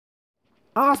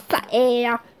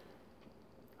Air.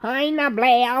 Heina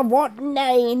Blair, what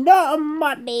name? No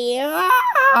money.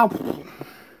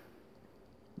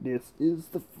 This is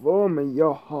the former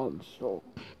Johan show.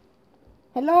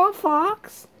 Hello,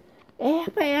 Fox.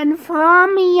 Ik ben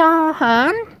from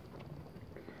Johan.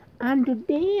 And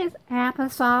today's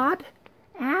episode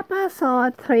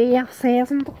 3 of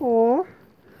season 2,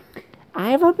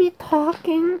 I will be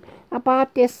talking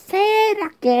about the sad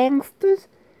gangsters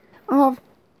of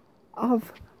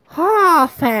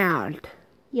Harfeld.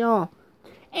 Ja.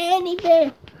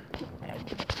 Anyway,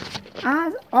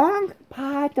 as on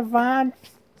Part1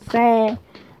 said,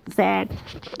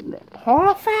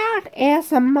 Harfeld is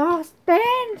the most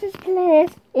dangerous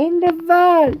place in the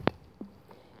world.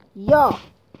 Yeah,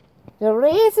 the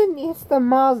reason it's the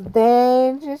most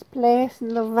dangerous place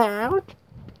in the world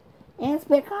is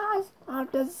because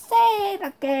of the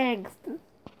Zeta gangsters.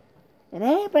 And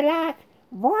they be like,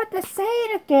 what the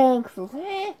Zeta gangsters,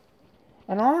 eh?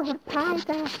 And Uncle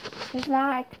Peter is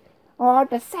like, oh,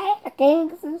 the Zeta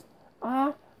gangsters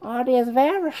are these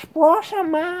very special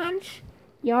mans.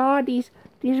 Yeah, these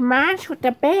mans with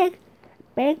the big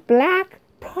black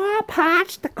paw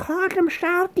pads that call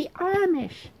themselves the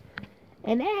Amish.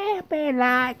 And they be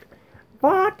like,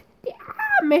 what? The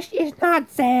Amish is not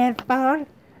Zeta.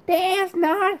 There's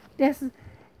not the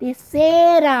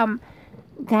Zeta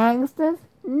gangsters.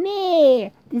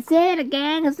 Nee, the Zeta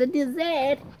gangsters, the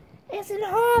Zeta is in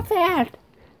Harvard.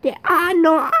 There are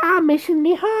no Amish in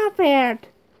the Harvard.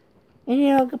 And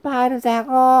the Uncle Peter's like,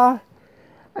 oh,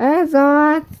 I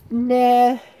thought,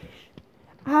 nah,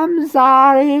 I'm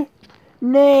sorry.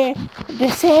 Nee, the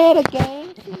Zeta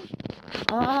gangsters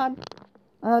are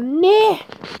nee,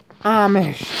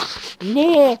 Amish.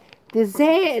 Nee, the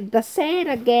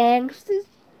Zeta gangsters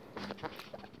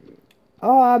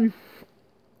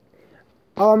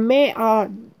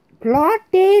blood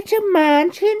danger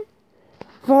mansion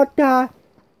for the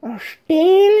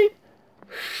stealing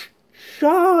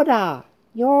soda.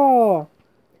 Yo,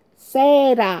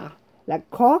 soda like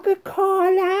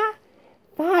Coca-Cola,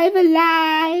 Five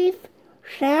Alive,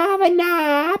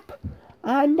 7-Up,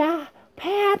 and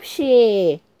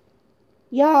Pepsi.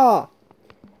 Yo,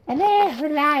 and they're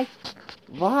like,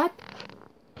 what?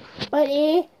 But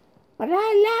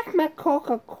I like my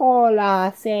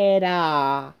Coca-Cola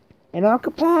soda. And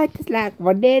Uncle Pat is like,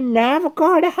 well, they never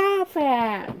go to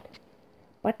Harvard.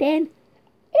 But then,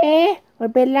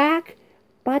 would be like,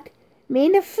 but me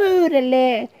and the food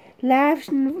lives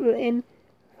in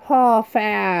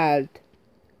Harvard.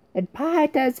 And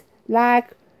Peter's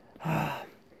like,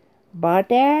 but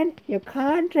then you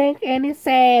can't drink any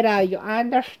soda, you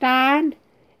understand?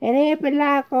 And he'd be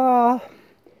like, oh,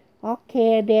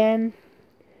 okay then.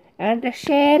 And the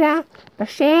soda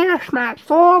smells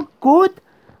so good.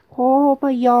 Oh,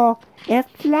 but yeah,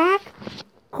 it's like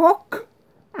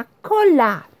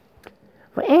Coca-Cola.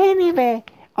 But anyway,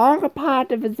 Uncle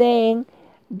Potter was saying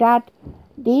that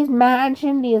these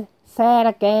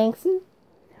soda gangsters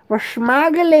were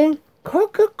smuggling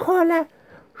Coca-Cola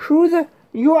through the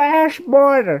U.S.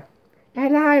 border.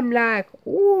 And I'm like,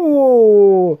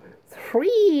 ooh,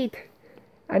 sweet.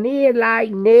 And he's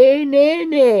like,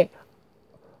 nay.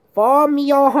 For me,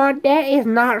 Johan, that is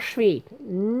not sweet.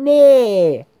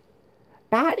 Nay.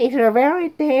 That is a very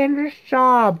dangerous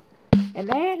job. And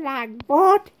they're like,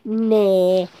 what?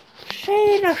 Nay.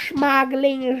 Soda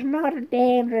smuggling is not a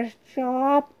dangerous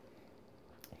job.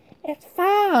 It's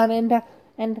fun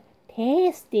and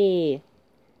tasty.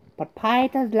 But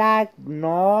Peter's like,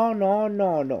 no.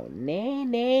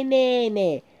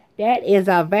 Nay. That is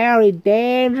a very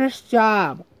dangerous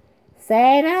job.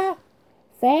 Soda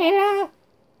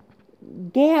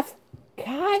gets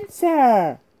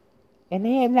cancer. And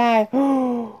they're like,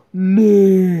 oh,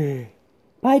 no.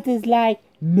 Peter's like,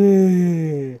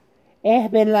 no.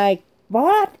 I've been like,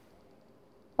 what?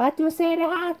 But you said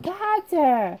I had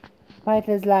cancer.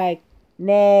 Peter's like,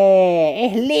 nah,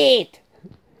 it's late.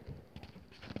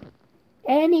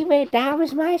 Anyway, that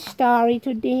was my story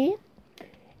today.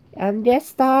 And this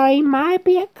story might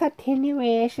be a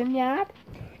continuation yet.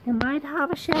 It might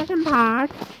have a second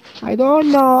part. I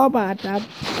don't know, but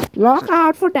look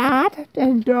out for that.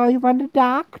 And when the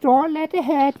dark, don't let it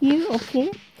hurt you,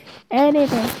 okay? Anyway,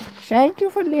 thank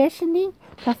you for listening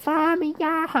to Farming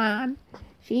Yahan,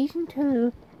 Season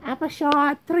 2,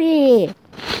 Episode 3.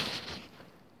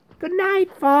 Good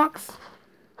night, folks.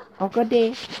 Or good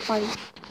day. Bye.